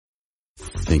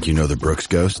Think you know the Brooks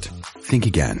Ghost? Think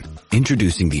again.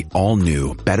 Introducing the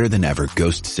all-new, better-than-ever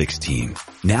Ghost 16.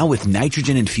 Now with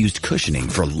nitrogen-infused cushioning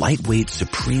for lightweight,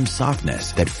 supreme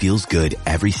softness that feels good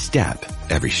every step,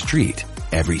 every street,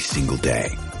 every single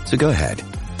day. So go ahead,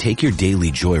 take your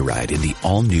daily joyride in the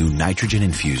all-new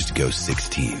nitrogen-infused Ghost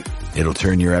 16. It'll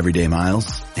turn your everyday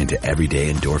miles into everyday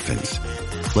endorphins.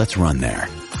 Let's run there.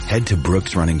 Head to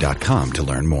brooksrunning.com to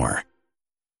learn more.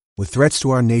 With threats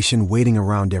to our nation waiting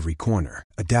around every corner,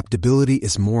 adaptability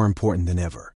is more important than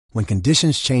ever. When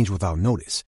conditions change without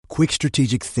notice, quick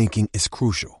strategic thinking is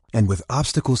crucial. And with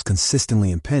obstacles consistently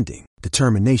impending,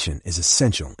 determination is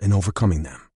essential in overcoming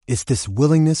them. It's this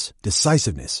willingness,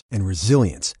 decisiveness, and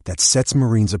resilience that sets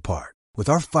Marines apart. With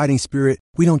our fighting spirit,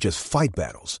 we don't just fight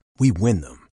battles, we win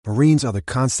them. Marines are the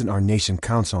constant our nation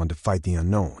counts on to fight the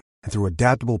unknown. And through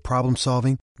adaptable problem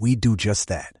solving, we do just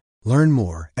that. Learn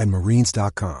more at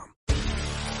marines.com.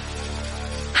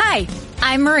 Hi,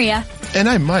 I'm Maria. And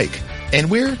I'm Mike. And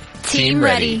we're Team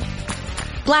Ready.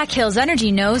 Black Hills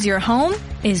Energy knows your home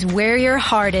is where your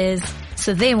heart is.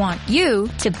 So they want you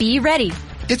to be ready.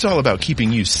 It's all about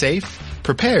keeping you safe,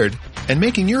 prepared, and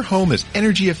making your home as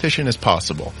energy efficient as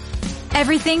possible.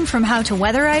 Everything from how to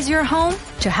weatherize your home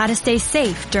to how to stay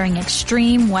safe during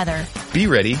extreme weather. Be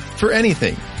ready for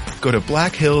anything. Go to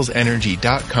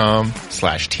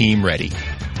blackhillsenergy.com/Team Ready.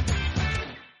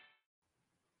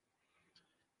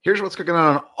 Here's what's cooking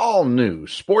on an all-new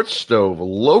Sports Stove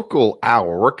Local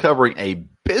Hour. We're covering a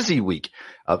busy week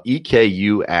of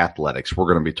EKU athletics. We're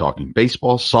going to be talking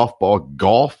baseball, softball,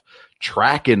 golf,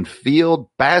 track and field,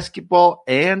 basketball,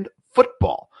 and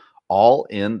football, all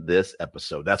in this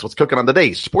episode. That's what's cooking on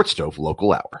today's Sports Stove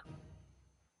Local Hour.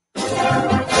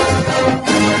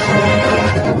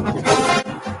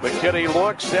 McKinney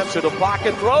looks, steps to the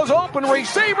pocket, throws, open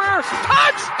receiver,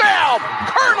 touchdown!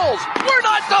 Colonels, we're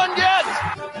not done yet!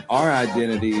 Our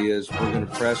identity is we're going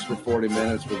to press for 40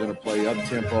 minutes, we're going to play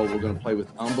up-tempo, we're going to play with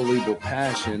unbelievable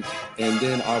passion, and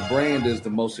then our brand is the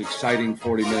most exciting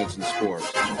 40 minutes in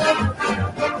sports.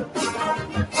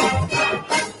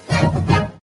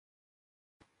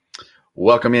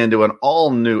 Welcome into an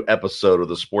all-new episode of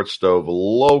the Sports Stove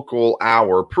Local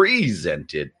Hour,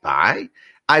 presented by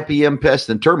IPM Pest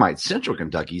and Termites, Central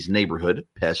Kentucky's neighborhood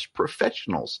pest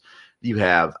professionals. Do you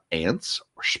have ants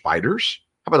or spiders?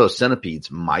 How about those centipedes,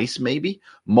 mice maybe,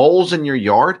 moles in your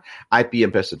yard?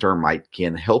 IPM Pest and Termite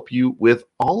can help you with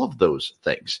all of those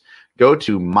things. Go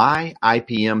to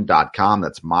myipm.com.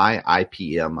 That's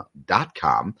myipm.com.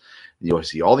 You'll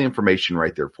see all the information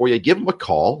right there for you. Give them a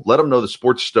call. Let them know the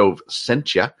Sports Stove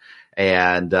sent you,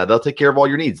 and they'll take care of all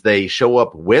your needs. They show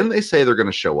up when they say they're going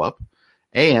to show up,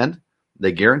 and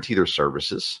they guarantee their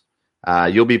services.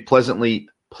 You'll be pleasantly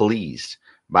pleased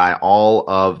by all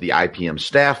of the IPM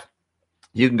staff.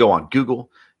 You can go on Google.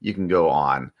 You can go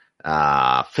on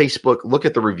Facebook. Look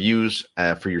at the reviews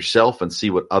for yourself and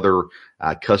see what other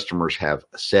customers have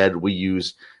said. We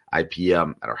use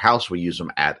IPM at our house. We use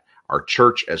them at our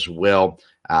church as well.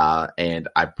 And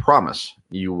I promise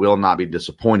you will not be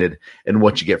disappointed in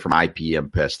what you get from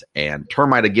IPM Pest and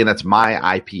Termite. Again, that's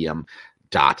myipm.com.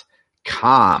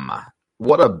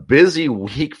 What a busy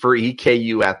week for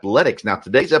EKU athletics. Now,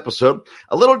 today's episode,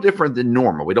 a little different than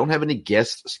normal. We don't have any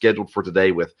guests scheduled for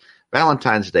today with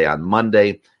Valentine's Day on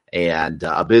Monday and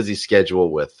a busy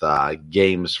schedule with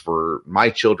games for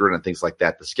my children and things like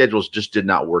that. The schedules just did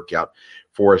not work out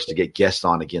for us to get guests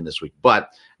on again this week. But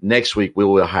next week, we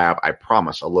will have, I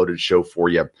promise, a loaded show for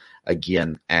you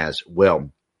again as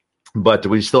well. But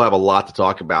we still have a lot to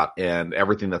talk about and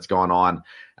everything that's gone on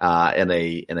in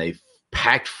a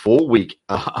packed full week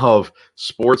of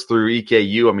sports through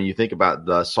EKU. I mean, you think about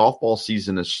the softball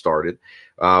season has started.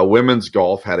 Women's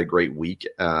golf had a great week.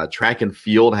 Track and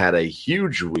field had a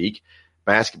huge week.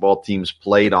 Basketball teams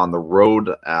played on the road.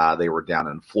 They were down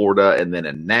in Florida and then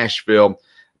in Nashville.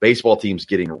 Baseball teams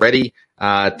getting ready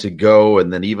to go,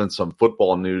 and then even some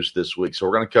football news this week. So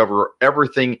we're going to cover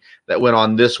everything that went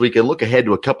on this week and look ahead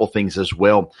to a couple things as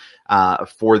well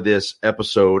for this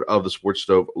episode of the Sports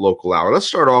Stove Local Hour. Let's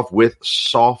start off with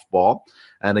softball.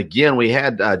 And again, we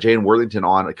had Jane Worthington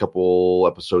on a couple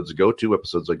episodes ago, 2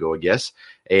 episodes ago, I guess.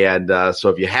 And so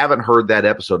if you haven't heard that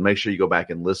episode, make sure you go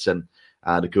back and listen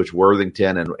to Coach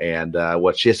Worthington and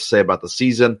what she has to say about the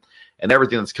season and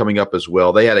everything that's coming up as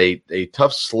well. They had a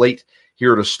tough slate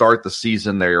here to start the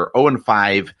season. They're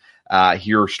 0-5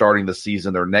 here starting the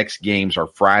season. Their next games are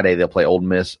Friday. They'll play Ole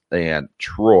Miss and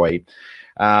Troy.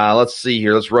 Let's see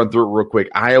here. Let's run through it real quick.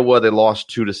 Iowa, they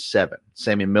lost 2-7.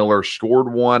 Sammy Miller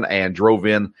scored one and drove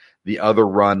in the other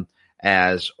run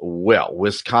as well.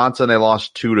 Wisconsin, they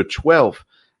lost 2-12.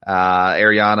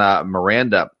 Ariana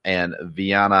Miranda and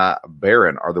Viana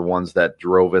Barron are the ones that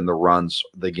drove in the runs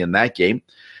again that game.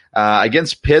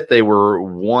 Against Pitt, they were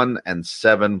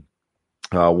 1-7.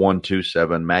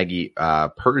 1-2-7. Maggie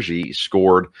Pergy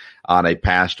scored on a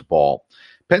passed ball.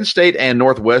 Penn State and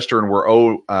Northwestern were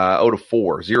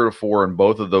 0-4 in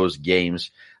both of those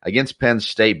games. Against Penn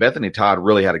State, Bethany Todd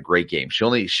really had a great game.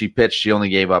 She pitched. She only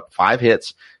gave up 5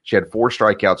 hits. She had 4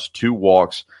 strikeouts, 2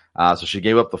 walks. So she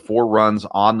gave up the 4 runs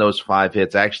on those 5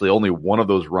 hits. Actually, only one of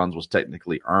those runs was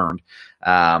technically earned.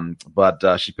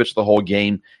 But she pitched the whole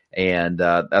game. And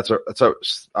that's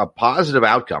a positive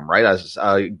outcome, right?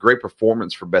 A great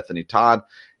performance for Bethany Todd,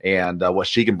 and what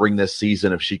she can bring this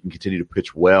season if she can continue to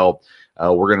pitch well.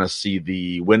 We're going to see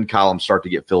the win column start to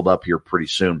get filled up here pretty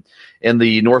soon. In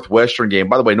the Northwestern game,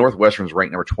 by the way, Northwestern's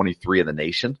ranked number 23 in the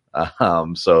nation,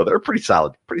 so they're a pretty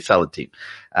solid team.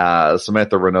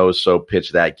 Samantha Reynoso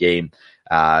pitched that game.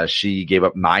 She gave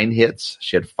up 9 hits.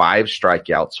 She had 5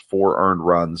 strikeouts, 4 earned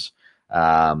runs.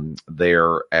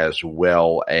 There as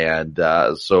well. And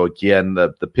so again,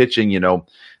 the pitching,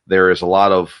 there is a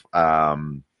lot of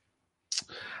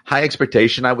high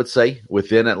expectation, I would say,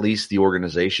 within at least the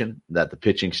organization that the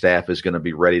pitching staff is going to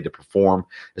be ready to perform,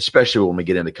 especially when we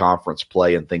get into conference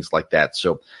play and things like that.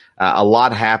 So a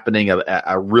lot happening,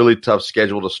 a really tough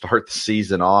schedule to start the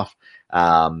season off.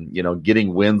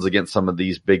 Getting wins against some of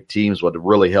these big teams would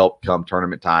really help come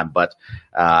tournament time. But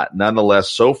nonetheless,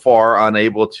 so far,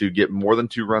 unable to get more than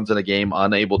 2 runs in a game,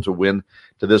 unable to win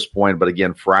to this point. But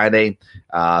again, Friday,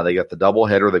 they got the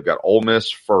doubleheader. They've got Ole Miss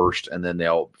first, and then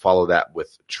they'll follow that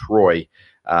with Troy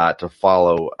to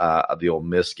follow the Ole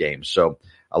Miss game. So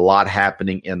a lot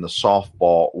happening in the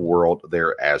softball world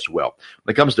there as well.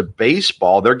 When it comes to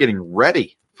baseball, they're getting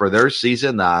ready for their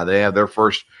season. They have their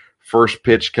first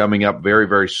pitch coming up very,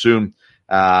 very soon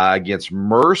against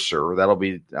Mercer. That'll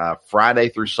be Friday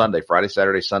through Sunday, Friday,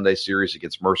 Saturday, Sunday series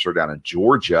against Mercer down in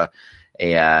Georgia.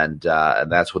 And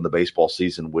that's when the baseball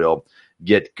season will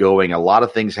get going. A lot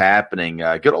of things happening.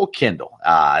 Good old Kendall.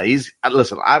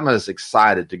 Listen, I'm as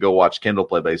excited to go watch Kendall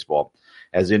play baseball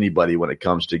as anybody when it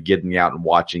comes to getting out and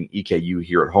watching EKU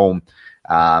here at home.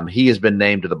 He has been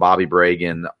named to the Bobby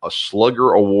Bragan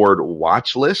Slugger Award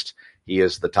watch list. He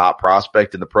is the top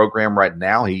prospect in the program right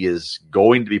now. He is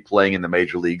going to be playing in the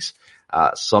major leagues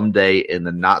someday in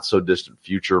the not-so-distant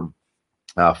future.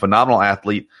 Phenomenal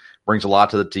athlete, brings a lot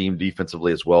to the team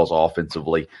defensively as well as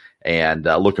offensively, and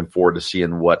looking forward to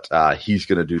seeing what he's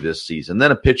going to do this season.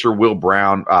 Then a pitcher,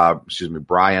 Brian,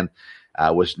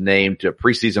 was named to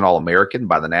preseason All-American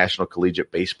by the National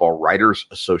Collegiate Baseball Writers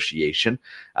Association.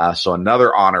 So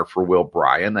another honor for Will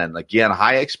Bryan. And again,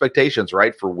 high expectations,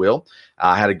 right, for Will.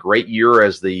 Had a great year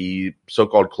as the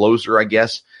so-called closer, I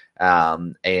guess,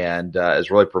 and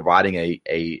is really providing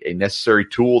a necessary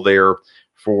tool there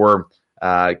for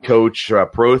Coach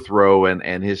Prothro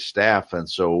and his staff. And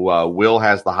so Will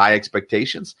has the high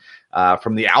expectations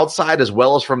from the outside as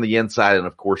well as from the inside, and,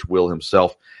 of course, Will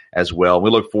himself as well. We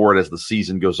look forward as the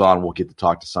season goes on. We'll get to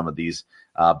talk to some of these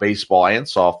baseball and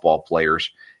softball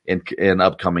players in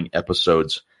upcoming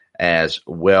episodes as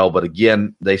well. But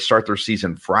again, they start their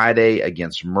season Friday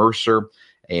against Mercer,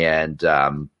 and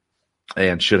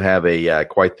should have a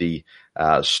quite the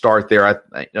start there.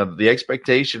 The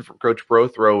expectation for Coach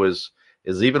Prothro is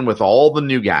even with all the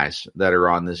new guys that are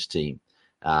on this team,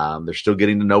 they're still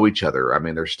getting to know each other. I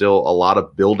mean, there's still a lot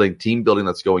of team building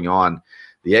that's going on.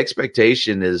 The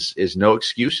expectation is no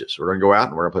excuses. We're going to go out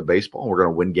and we're going to play baseball. And we're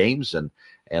going to win games, and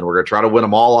we're going to try to win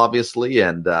them all, obviously.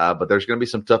 And but there's going to be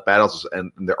some tough battles,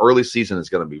 and the early season is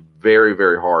going to be very,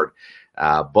 very hard.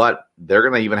 But they're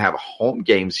going to even have home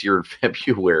games here in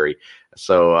February,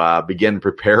 so begin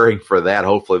preparing for that.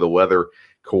 Hopefully, the weather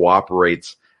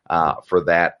cooperates for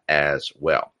that as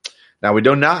well. Now, we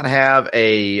do not have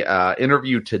a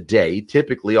interview today.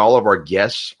 Typically, all of our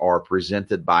guests are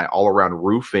presented by All Around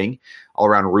Roofing. All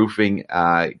Around Roofing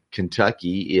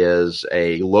Kentucky is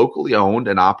a locally owned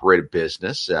and operated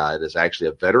business. It is actually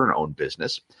a veteran-owned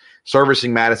business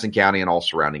servicing Madison County and all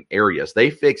surrounding areas. They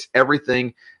fix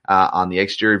everything on the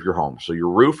exterior of your home. So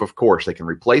your roof, of course, they can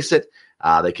replace it.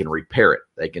 They can repair it.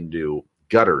 They can do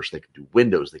gutters, they can do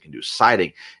windows, they can do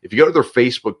siding. If you go to their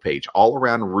Facebook page, All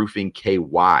Around Roofing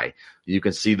KY, you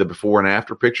can see the before and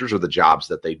after pictures of the jobs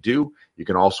that they do. You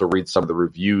can also read some of the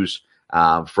reviews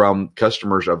from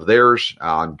customers of theirs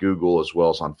on Google as well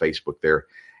as on Facebook there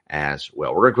as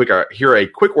well. We're going to hear a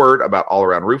quick word about All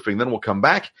Around Roofing, then we'll come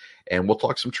back and we'll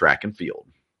talk some track and field.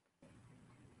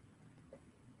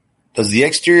 Does the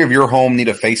exterior of your home need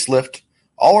a facelift?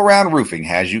 All Around Roofing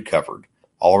has you covered.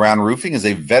 All Around Roofing is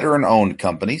a veteran-owned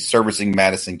company servicing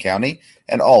Madison County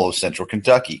and all of central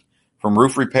Kentucky. From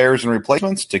roof repairs and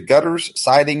replacements to gutters,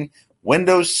 siding,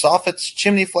 windows, soffits,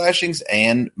 chimney flashings,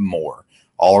 and more.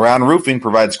 All Around Roofing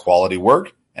provides quality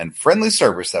work and friendly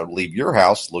service that will leave your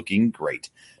house looking great.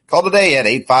 Call today at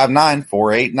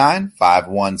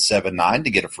 859-489-5179 to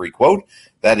get a free quote.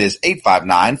 That is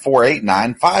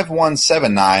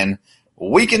 859-489-5179.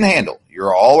 We can handle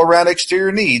your all-around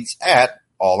exterior needs at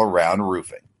All Around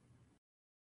Roofing.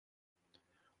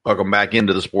 Welcome back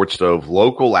into the Sports Stove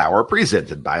Local Hour,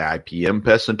 presented by IPM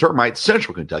Pest and Termite,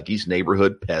 Central Kentucky's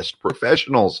neighborhood pest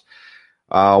professionals.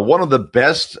 One of the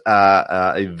best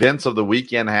events of the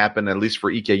weekend happened, at least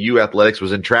for EKU athletics,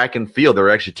 was in track and field. There were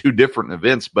actually two different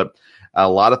events, but a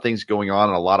lot of things going on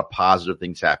and a lot of positive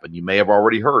things happened. You may have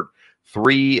already heard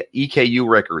 3 EKU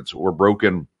records were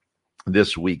broken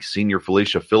this week. Senior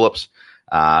Felicia Phillips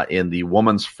in the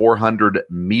women's 400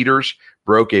 meters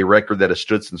broke a record that has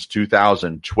stood since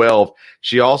 2012.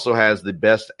 She also has the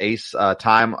best ace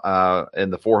time in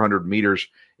the 400 meters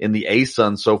in the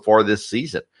ASUN so far this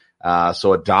season.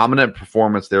 So a dominant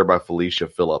performance there by Felicia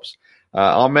Phillips.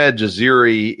 Ahmed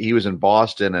Jaziri, he was in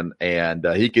Boston and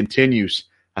he continues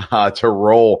to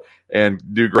roll and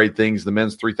do great things. The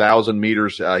men's 3,000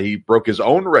 meters, he broke his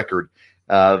own record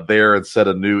there and set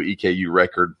a new EKU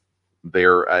record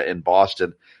there in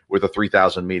Boston with the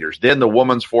 3,000 meters. Then the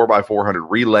women's 4x400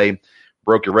 relay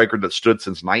broke a record that stood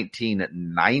since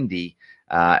 1990.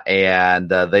 And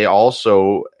they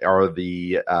also are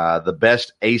the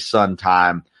best ASUN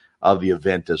time of the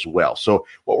event as well. So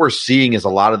what we're seeing is a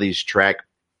lot of these track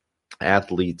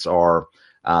athletes are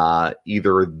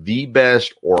either the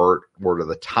best or to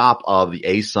the top of the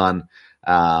ASUN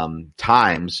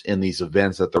times in these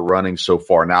events that they're running so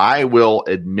far. Now, I will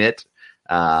admit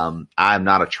I'm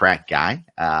not a track guy.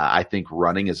 I think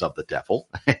running is of the devil,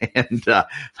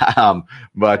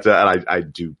 but I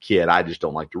do kid. I just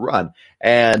don't like to run,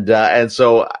 and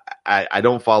so I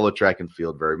don't follow track and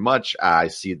field very much. I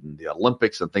see it in the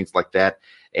Olympics and things like that,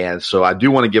 and so I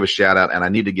do want to give a shout out, and I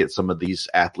need to get some of these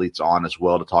athletes on as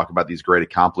well to talk about these great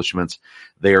accomplishments.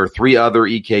 There are 3 other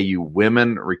EKU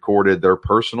women recorded their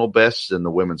personal bests in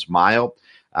the women's mile.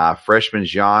 Freshman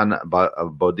Jean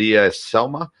Bodia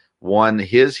Selma won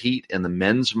his heat in the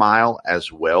men's mile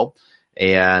as well.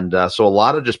 And so a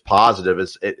lot of just positive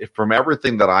is from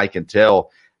everything that I can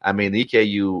tell. I mean, the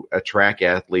EKU track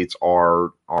athletes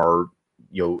are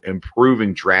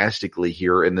improving drastically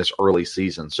here in this early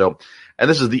season. So, and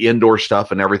this is the indoor stuff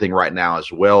and everything right now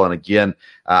as well. And again,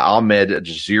 Ahmed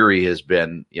Jaziri has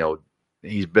been,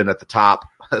 he's been at the top,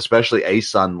 especially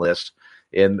ASUN list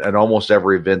in almost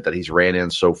every event that he's ran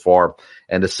in so far.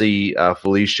 And to see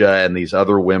Felicia and these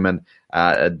other women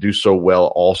do so well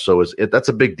also that's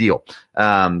a big deal.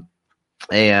 And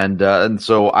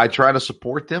so I try to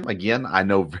support them. Again, I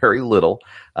know very little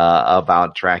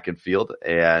about track and field,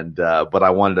 but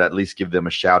I wanted to at least give them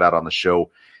a shout out on the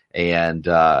show and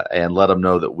let them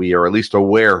know that we are at least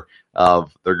aware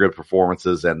of their good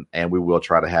performances, and we will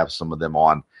try to have some of them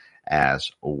on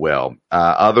as well.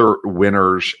 Other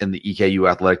winners in the EKU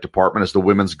athletic department is the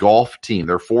women's golf team.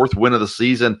 Their 4th win of the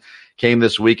season came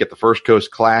this week at the First Coast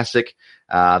Classic.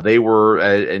 They were,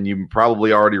 and you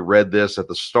probably already read this, at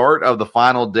the start of the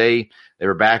final day, they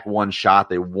were back 1 shot.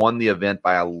 They won the event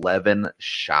by 11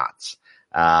 shots.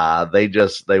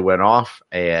 They went off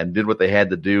and did what they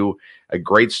had to do. A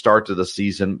great start to the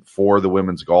season for the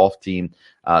women's golf team.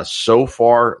 So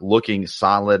far looking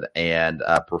solid and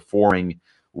performing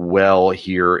well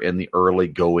here in the early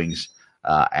goings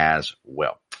as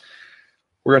well.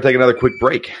 We're going to take another quick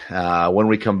break. When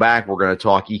we come back, we're going to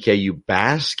talk EKU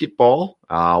basketball,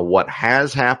 what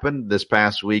has happened this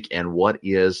past week and what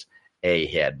is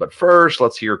ahead. But first,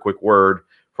 let's hear a quick word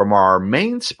from our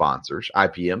main sponsors,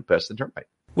 IPM Pest and Termite.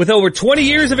 With over 20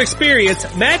 years of experience,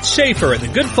 Matt Schaefer and the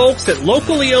good folks at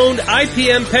locally owned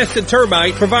IPM Pest and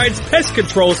Termite provides pest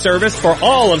control service for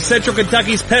all of Central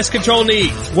Kentucky's pest control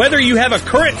needs. Whether you have a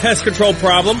current pest control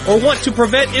problem or want to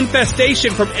prevent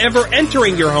infestation from ever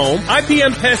entering your home,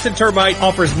 IPM Pest and Termite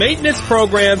offers maintenance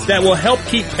programs that will help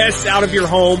keep pests out of your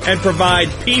home and provide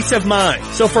peace of mind.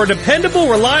 So for dependable,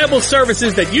 reliable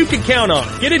services that you can count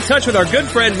on, get in touch with our good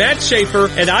friend Matt Schaefer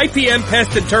at IPM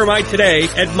Pest and Termite today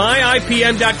at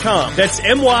myipm.com. That's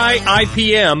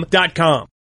myipm.com.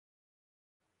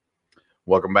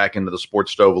 Welcome back into the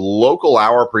Sports Stove Local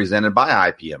Hour presented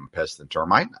by IPM Pest and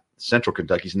Termite, Central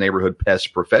Kentucky's neighborhood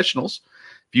pest professionals.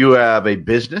 If you have a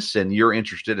business and you're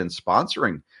interested in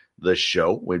sponsoring the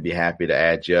show, we'd be happy to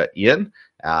add you in.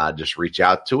 Just reach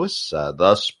out to us,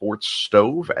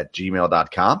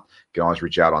 thesportsstove@gmail.com. You can always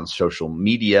reach out on social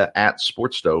media at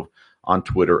Sports Stove on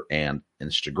Twitter and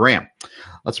Instagram.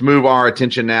 Let's move our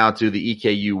attention now to the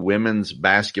EKU women's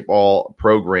basketball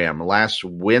program. Last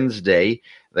Wednesday,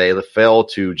 they fell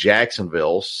to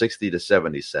Jacksonville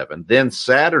 60-77. Then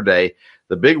Saturday,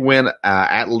 the big win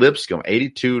at Lipscomb,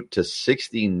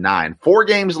 82-69. 4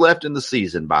 games left in the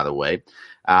season, by the way.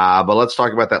 But let's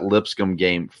talk about that Lipscomb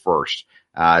game first.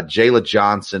 Jayla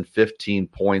Johnson, 15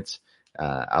 points.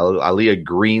 Aaliyah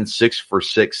Green, 6 for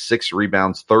 6, 6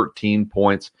 rebounds, 13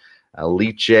 points.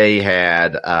 Liche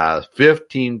had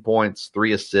 15 points,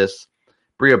 3 assists.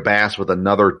 Bria Bass with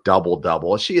another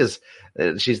double-double. She's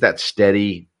that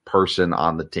steady person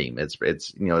on the team.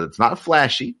 It's not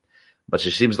flashy, but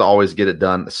she seems to always get it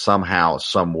done somehow,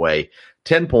 some way.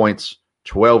 10 points,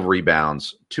 12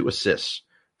 rebounds, 2 assists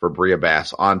for Bria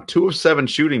Bass on 2 of 7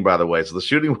 shooting, by the way. So the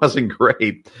shooting wasn't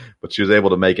great, but she was able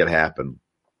to make it happen.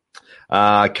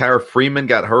 Kyra Freeman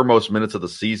got her most minutes of the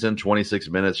season, 26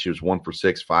 minutes. She was 1 for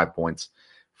 6, 5 points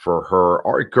for her.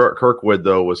 Ari Kirkwood,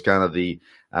 though, was kind of the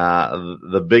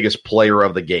biggest player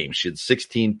of the game. She had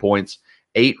 16 points,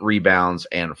 8 rebounds,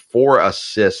 and 4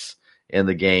 assists in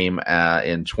the game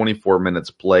in 24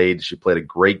 minutes played. She played a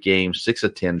great game, 6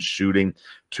 of 10 shooting,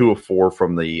 2 of 4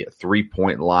 from the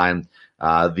 3-point line.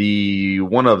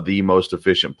 One of the most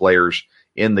efficient players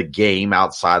in the game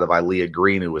outside of Aaliyah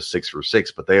Green, who was 6 for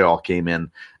 6, but they all came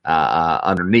in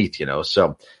underneath,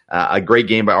 So a great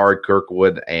game by Ari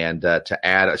Kirkwood, and to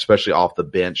add, especially off the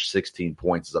bench, 16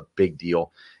 points is a big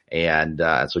deal, and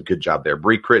it's a good job there.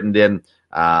 Bree Crittenden,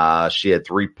 she had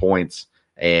 3 points,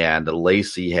 and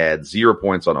Lacey had 0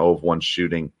 points on 0 of 1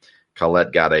 shooting.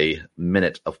 Colette got a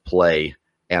minute of play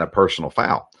and a personal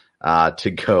foul to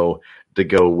go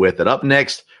with it. Up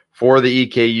next for the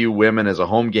EKU women is a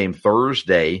home game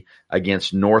Thursday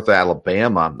against North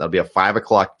Alabama. That'll be a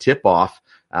 5:00 tip-off.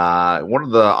 One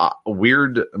of the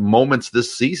weird moments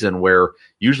this season where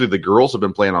usually the girls have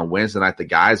been playing on Wednesday night, the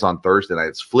guys on Thursday night.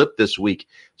 It's flipped this week.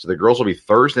 So the girls will be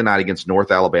Thursday night against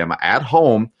North Alabama at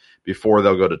home before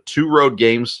they'll go to 2 road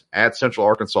games at Central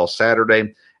Arkansas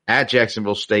Saturday, at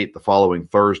Jacksonville State the following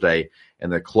Thursday,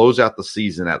 and they close out the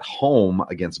season at home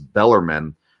against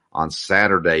Bellarmine on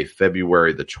Saturday,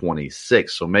 February the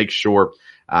 26th. So make sure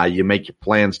you make your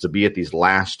plans to be at these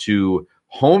last 2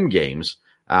 home games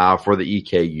for the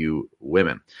EKU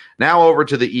women. Now over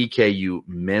to the EKU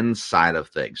men's side of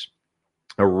things.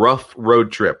 A rough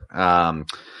road trip.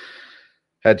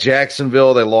 At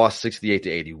Jacksonville, they lost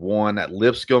 68-81. At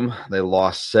Lipscomb, they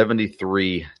lost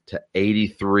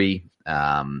 73-83.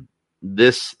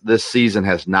 This season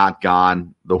has not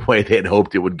gone the way they had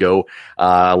hoped it would go.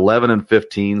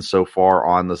 11-15 so far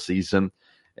on the season,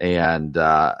 and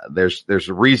there's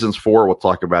reasons for it. We'll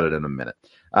talk about it in a minute.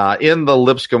 In the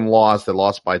Lipscomb loss, they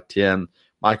lost by 10.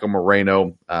 Michael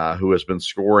Moreno, who has been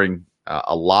scoring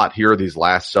a lot here these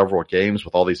last several games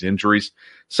with all these injuries,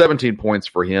 17 points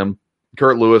for him.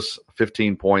 Kurt Lewis,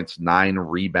 15 points, 9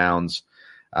 rebounds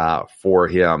for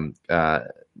him.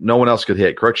 No one else could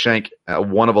hit. Cruikshank,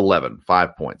 1 of 11,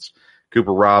 5 points.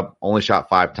 Cooper Robb only shot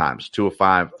 5 times, 2 of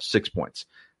 5, 6 points.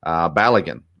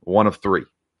 Ballaghan, 1 of 3,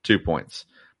 2 points.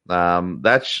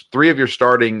 That's 3 of your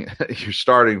starting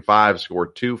 5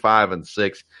 scored 2, 5, and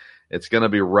 6. It's going to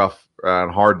be rough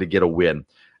and hard to get a win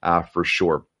for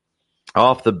sure.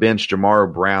 Off the bench,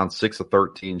 Jamaro Brown, 6 of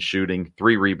 13 shooting,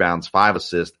 3 rebounds, 5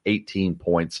 assists, 18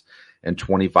 points, and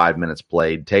 25 minutes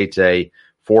played. Tate,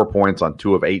 4 points on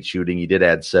 2 of 8 shooting. He did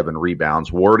add 7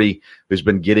 rebounds. Wardy, who's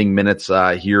been getting minutes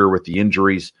here with the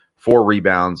injuries, 4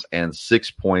 rebounds and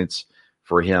 6 points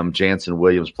for him. Jansen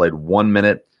Williams played 1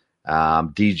 minute.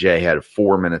 DJ had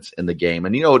 4 minutes in the game.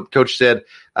 And you know what Coach said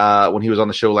when he was on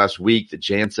the show last week, that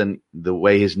Jansen, the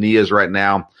way his knee is right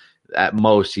now, at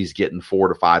most he's getting 4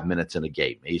 to 5 minutes in a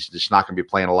game. He's just not going to be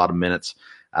playing a lot of minutes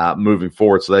moving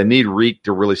forward. So they need Reek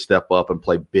to really step up and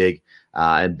play big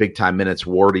and big-time minutes.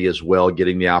 Wardy as well,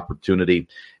 getting the opportunity.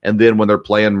 And then when they're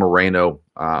playing Moreno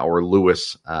or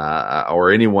Lewis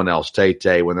or anyone else,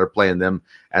 Tate, when they're playing them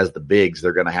as the bigs,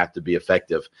 they're going to have to be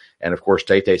effective. And, of course,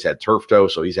 Tate's had turf toe,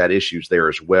 so he's had issues there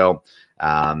as well,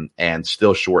 and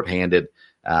still shorthanded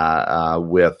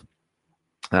with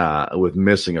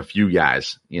missing a few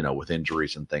guys, with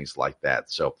injuries and things like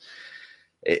that. So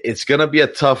it's going to be a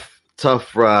tough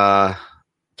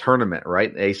tournament,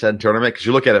 right? A-Sun tournament, because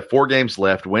you look at it, 4 games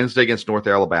left. Wednesday against North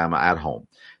Alabama at home.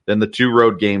 Then the 2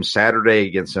 road games, Saturday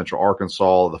against Central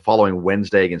Arkansas, the following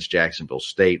Wednesday against Jacksonville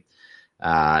State.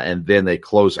 And then they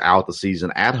close out the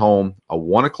season at home, a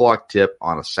 1 o'clock tip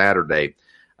on a Saturday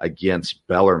against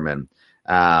Bellarmine.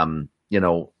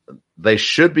 They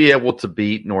should be able to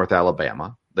beat North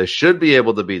Alabama. They should be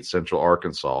able to beat Central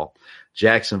Arkansas.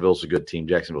 Jacksonville's a good team.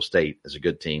 Jacksonville State is a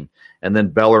good team. And then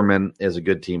Bellarmine is a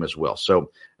good team as well.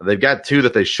 So they've got two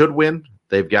that they should win.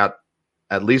 They've got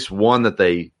at least one that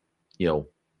they,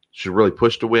 should really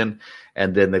push to win.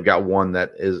 And then they've got one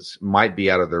that might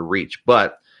be out of their reach.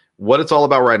 But what it's all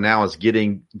about right now is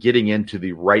getting into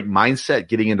the right mindset,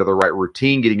 getting into the right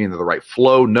routine, getting into the right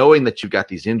flow, knowing that you've got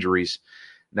these injuries.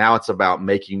 Now it's about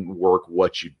making work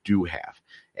what you do have.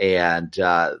 And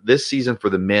this season for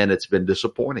the men, it's been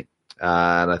disappointing.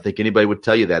 And I think anybody would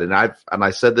tell you that. And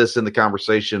I said this in the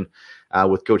conversation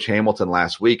with Coach Hamilton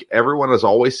last week. Everyone has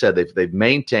always said they've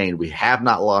maintained, we have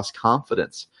not lost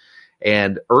confidence.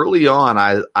 And early on,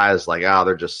 I was like,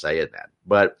 they're just saying that.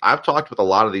 But I've talked with a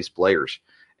lot of these players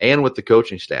and with the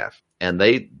coaching staff, and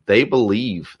they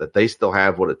believe that they still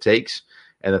have what it takes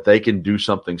and that they can do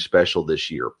something special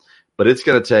this year. But it's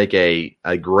going to take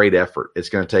a great effort. It's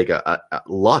going to take a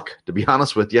luck, to be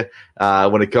honest with you,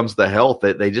 when it comes to health.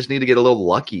 They just need to get a little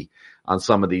lucky on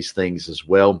some of these things as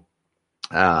well.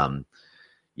 The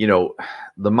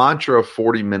mantra of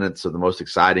 40 minutes of the most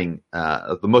exciting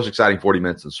 40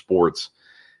 minutes in sports,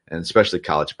 and especially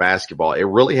college basketball, it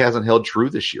really hasn't held true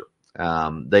this year.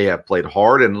 They have played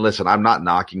hard, and listen, I'm not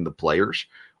knocking the players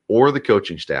or the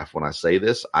coaching staff when I say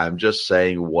this. I'm just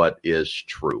saying what is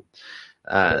true.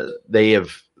 They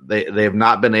have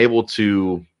not been able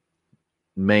to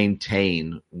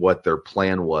maintain what their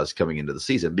plan was coming into the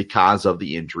season because of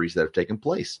the injuries that have taken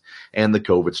place and the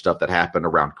COVID stuff that happened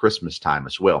around Christmas time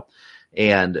as well.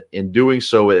 And in doing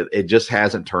so, it just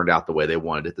hasn't turned out the way they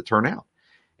wanted it to turn out.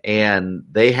 And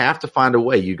they have to find a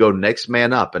way. You go next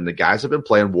man up, and the guys have been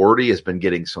playing. Wardy has been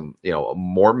getting some,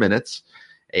 more minutes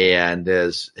and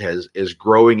is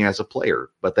growing as a player,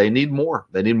 but they need more.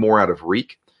 They need more out of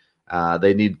Reek.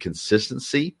 They need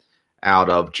consistency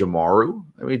out of Jamaru.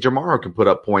 I mean, Jamaru can put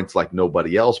up points like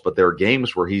nobody else, but there are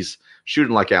games where he's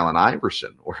shooting like Allen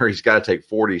Iverson, where he's got to take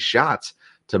 40 shots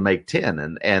to make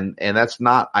 10, and that's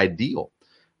not ideal.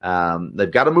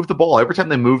 They've got to move the ball. Every time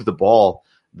they move the ball,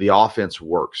 the offense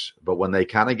works. But when they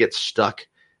kind of get stuck,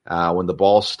 when the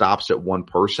ball stops at one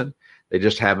person, they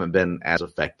just haven't been as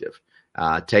effective.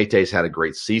 Tay-Tay's had a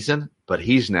great season, but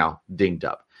he's now dinged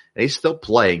up. And he's still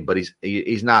playing, but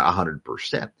he's not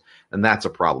 100%. And that's a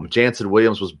problem. Jansen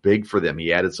Williams was big for them.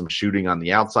 He added some shooting on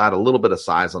the outside, a little bit of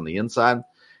size on the inside.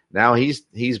 Now he's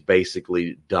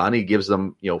basically done. He gives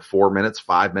them 4 minutes,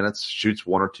 5 minutes, shoots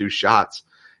 1 or 2 shots.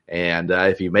 And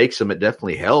if he makes them, it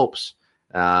definitely helps.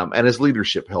 And his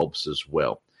leadership helps as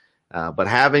well. But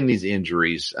having these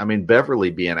injuries, I mean, Beverly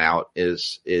being out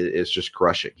is just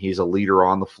crushing. He's a leader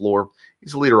on the floor.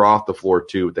 He's a leader off the floor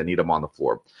too, but they need him on the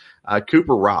floor.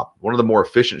 Cooper Robb, one of the more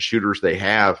efficient shooters they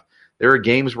have. There are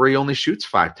games where he only shoots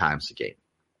 5 times a game.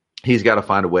 He's got to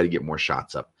find a way to get more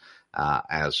shots up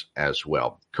as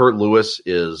well. Kurt Lewis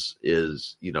is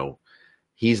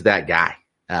he's that guy.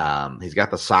 He's got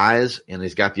the size and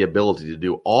he's got the ability to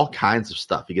do all kinds of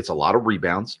stuff. He gets a lot of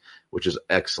rebounds, which is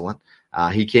excellent.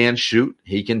 He can shoot,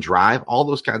 he can drive, all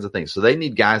those kinds of things. So they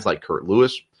need guys like Kurt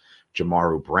Lewis,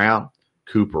 Jamaru Brown,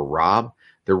 Cooper Robb.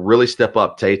 They really step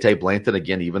up. Tay-Tay Blanton,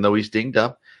 again, even though he's dinged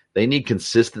up, they need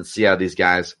consistency out of these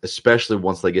guys, especially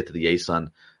once they get to the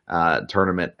ASUN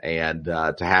tournament and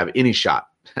to have any shot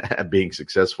at being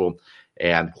successful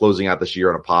and closing out this year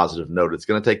on a positive note. It's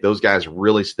going to take those guys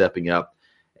really stepping up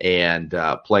and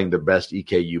playing the best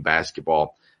EKU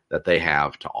basketball that they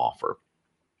have to offer.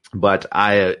 But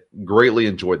I greatly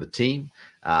enjoy the team.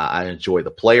 I enjoy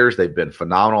the players. They've been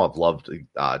phenomenal. I've loved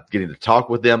getting to talk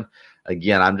with them.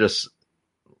 Again,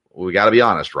 we got to be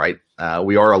honest, right?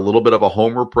 We are a little bit of a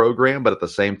homer program, but at the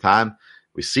same time,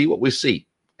 we see what we see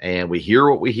and we hear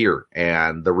what we hear,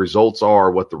 and the results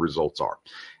are what the results are.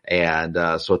 And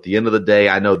so at the end of the day,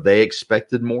 I know they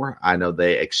expected more. I know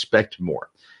they expect more.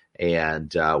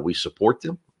 And we support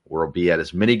them. We'll be at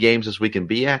as many games as we can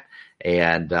be at,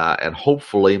 and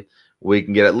hopefully we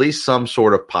can get at least some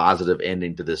sort of positive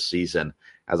ending to this season,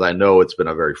 as I know it's been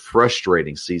a very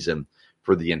frustrating season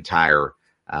for the entire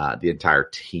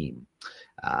team.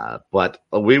 But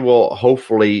we will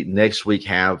hopefully next week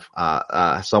have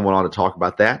someone on to talk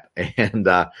about that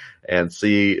and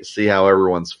see how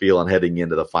everyone's feeling heading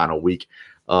into the final week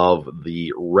of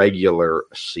the regular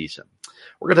season.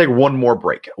 We're going to take one more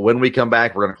break. When we come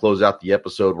back, we're going to close out the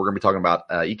episode. We're going to be talking about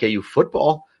EKU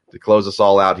football to close us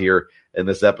all out here in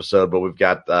this episode. But we're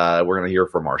going to hear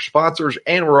from our sponsors,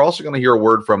 and we're also going to hear a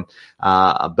word from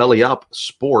Belly Up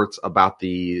Sports about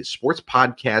the Sports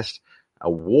Podcast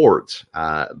Awards.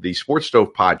 The Sports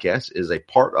Stove Podcast is a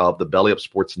part of the Belly Up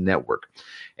Sports Network.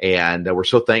 And we're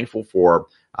so thankful for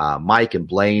Mike and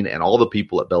Blaine and all the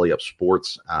people at Belly Up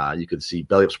Sports. You can see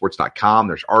bellyupsports.com.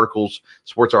 There's articles,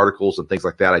 sports articles and things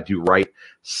like that. I do write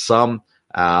some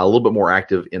a little bit more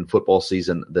active in football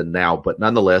season than now, but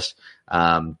nonetheless,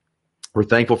 we're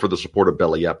thankful for the support of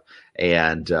Belly Up.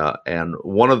 And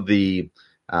one of the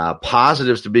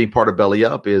positives to being part of Belly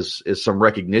Up is some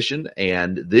recognition.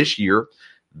 And this year,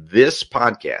 this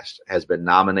podcast has been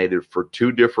nominated for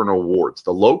 2 different awards.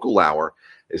 The Local Hour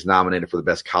is nominated for the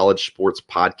best college sports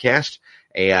podcast.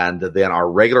 And then our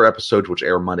regular episodes, which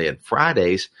air Monday and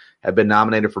Fridays, have been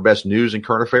nominated for best news and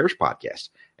current affairs podcast.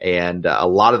 And a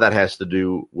lot of that has to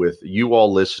do with you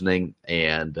all listening.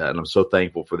 And I'm so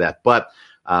thankful for that. But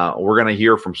we're going to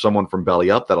hear from someone from Belly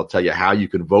Up that'll tell you how you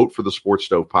can vote for the Sports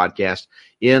Stove podcast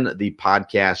in the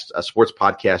podcast Sports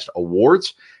Podcast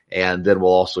Awards. And then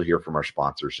we'll also hear from our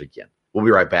sponsors again. We'll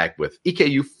be right back with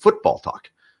EKU football talk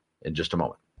in just a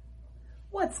moment.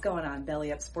 What's going on,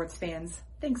 Belly Up Sports fans?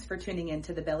 Thanks for tuning in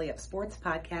to the Belly Up Sports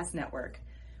Podcast Network.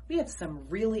 We have some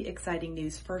really exciting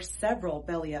news for several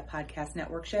Belly Up Podcast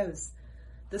Network shows.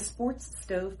 The Sports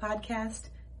Stove Podcast,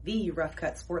 the Rough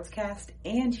Cut Sportscast,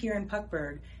 and Here in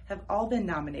Puckburg have all been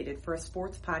nominated for a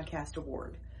Sports Podcast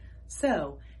Award.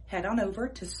 So, head on over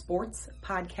to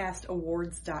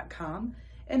sportspodcastawards.com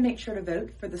and make sure to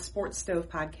vote for the Sports Stove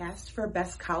Podcast for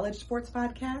Best College Sports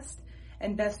Podcast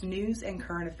and Best News and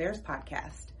Current Affairs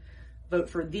Podcast. Vote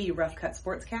for the Rough Cut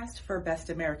Sportscast for Best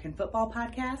American Football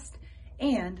Podcast,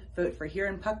 and vote for Here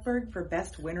in Puckburg for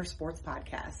Best Winter Sports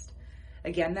Podcast.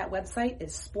 Again, that website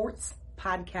is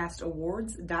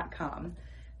sportspodcastawards.com.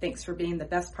 Thanks for being the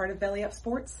best part of Belly Up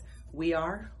Sports. We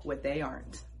are what they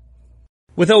aren't.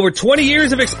 With over 20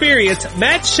 years of experience,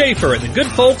 Matt Schaefer and the good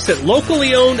folks at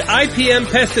locally owned IPM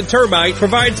Pest and Termite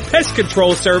provides pest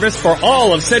control service for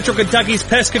all of Central Kentucky's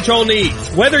pest control needs.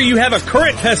 Whether you have a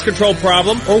current pest control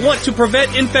problem or want to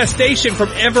prevent infestation from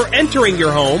ever entering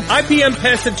your home, IPM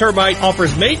Pest and Termite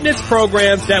offers maintenance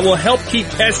programs that will help keep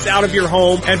pests out of your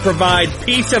home and provide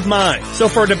peace of mind. So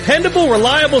for dependable,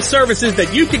 reliable services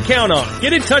that you can count on,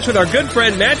 get in touch with our good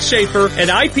friend Matt Schaefer at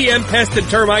IPM Pest and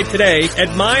Termite today at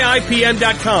myipm.com.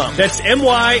 That's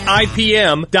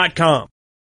myipm.com.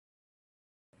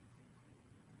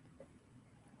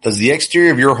 Does the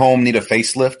exterior of your home need a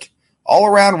facelift? All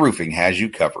Around Roofing has you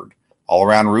covered. All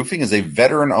Around Roofing is a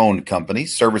veteran-owned company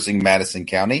servicing Madison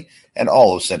County and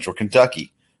all of Central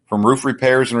Kentucky. From roof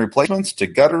repairs and replacements to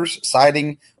gutters,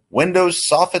 siding, windows,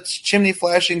 soffits, chimney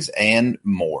flashings, and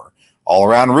more. All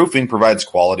Around Roofing provides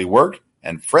quality work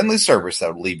and friendly service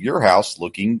that will leave your house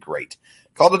looking great.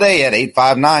 Call today at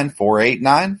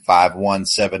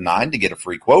 859-489-5179 to get a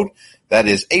free quote. That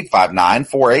is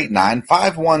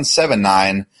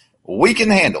 859-489-5179. We can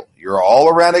handle your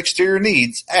all-around exterior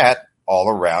needs at All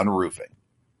Around Roofing.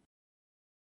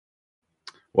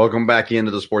 Welcome back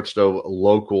into the Sports Stove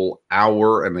Local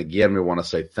Hour. And again, we want to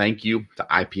say thank you to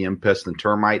IPM Pest and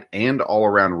Termite and All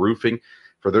Around Roofing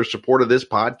for their support of this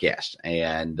podcast.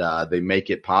 And they make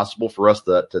it possible for us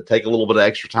to take a little bit of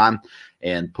extra time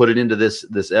and put it into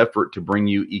this effort to bring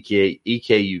you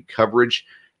EKU coverage.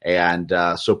 And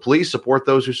so please support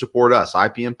those who support us.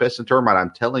 IPM Pest and Termite, I'm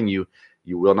telling you,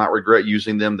 you will not regret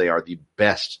using them. They are the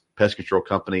best pest control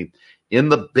company in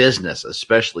the business,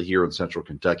 especially here in Central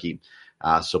Kentucky.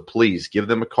 So please give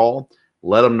them a call.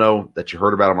 Let them know that you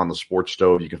heard about them on the Sports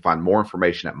Stove. You can find more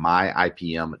information at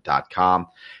myipm.com.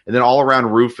 And then All Around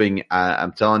Roofing,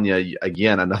 I'm telling you,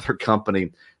 again, another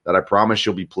company that I promise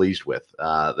you'll be pleased with.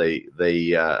 They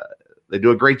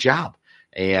do a great job,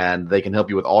 and they can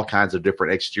help you with all kinds of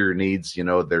different exterior needs. You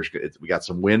know, we got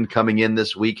some wind coming in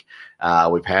this week.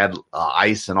 We've had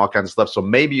ice and all kinds of stuff. So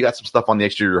maybe you got some stuff on the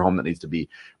exterior of your home that needs to be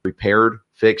repaired,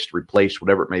 fixed, replaced,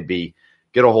 whatever it may be.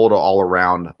 Get a hold of All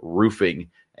Around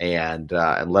Roofing and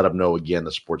let them know, again,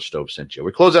 the Sports Stove sent you.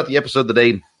 We close out the episode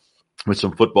today with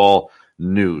some football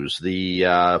news. The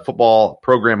football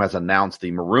program has announced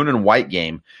the Maroon and White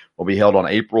game will be held on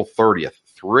April 30th,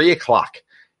 3 o'clock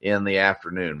in the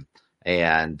afternoon,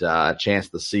 and a chance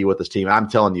to see what this team. I'm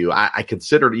telling you, I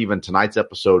considered even tonight's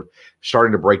episode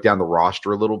starting to break down the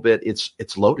roster a little bit.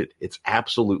 It's loaded. It's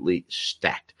absolutely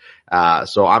stacked.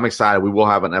 So I'm excited. We will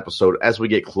have an episode as we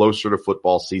get closer to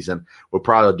football season. We'll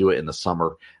probably do it in the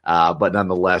summer, but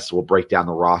nonetheless, we'll break down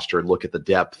the roster and look at the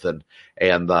depth and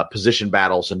the position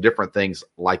battles and different things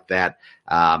like that.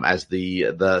 As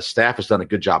the staff has done a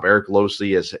good job. Eric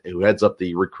Losey, who heads up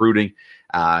the recruiting,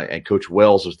 and Coach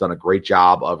Wells has done a great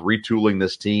job of retooling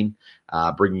this team,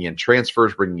 bringing in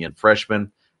transfers, bringing in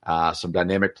freshmen, some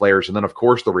dynamic players, and then, of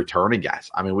course, the returning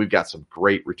guys. I mean, we've got some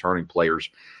great returning players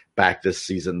back this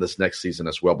next season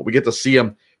as well. But we get to see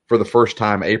them for the first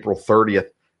time April 30th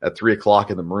at 3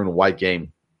 o'clock in the Maroon and White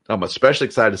game. I'm especially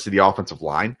excited to see the offensive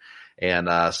line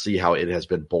and see how it has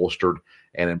been bolstered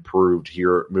and improved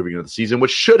here moving into the season,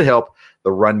 which should help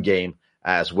the run game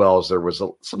as well, as there was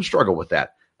some struggle with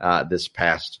that this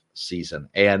past season.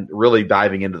 And really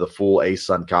diving into the full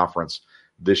ASUN conference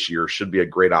this year should be a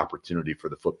great opportunity for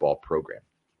the football program.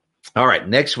 All right,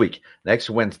 next week, next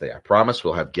Wednesday, I promise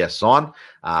we'll have guests on.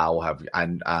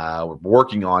 We're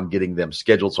working on getting them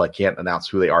scheduled, so I can't announce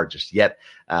who they are just yet.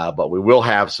 But we will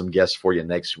have some guests for you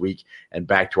next week and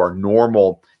back to our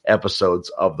normal episodes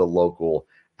of the local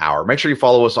hour. Make sure you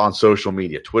follow us on social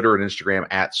media, Twitter and Instagram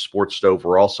at Sports Stove.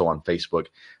 We're also on Facebook.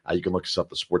 You can look us up,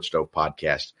 the Sports Stove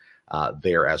Podcast,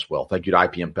 there as well. Thank you to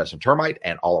IPM Pest and Termite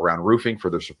and All Around Roofing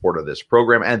for their support of this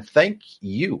program. And thank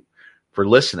you for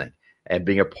listening and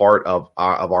being a part of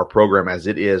our program, as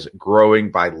it is growing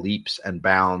by leaps and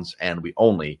bounds, and we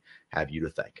only have you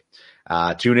to thank.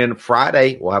 Tune in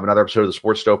Friday. We'll have another episode of the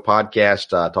Sports Stove Podcast,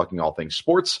 talking all things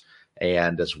sports,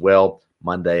 and as well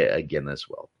Monday again as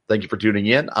well. Thank you for tuning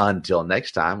in. Until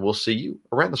next time, we'll see you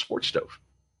around the Sports Stove.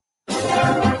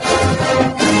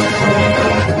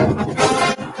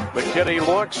 McKinney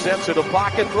looks, steps into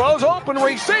pocket, throws, open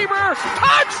receiver,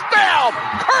 touchdown!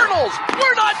 Colonels,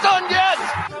 we're not done yet!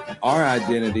 Our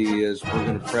identity is we're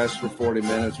going to press for 40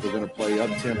 minutes, we're going to play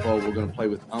up-tempo, we're going to play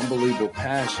with unbelievable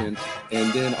passion,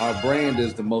 and then our brand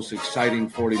is the most exciting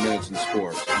 40 minutes in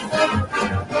sports.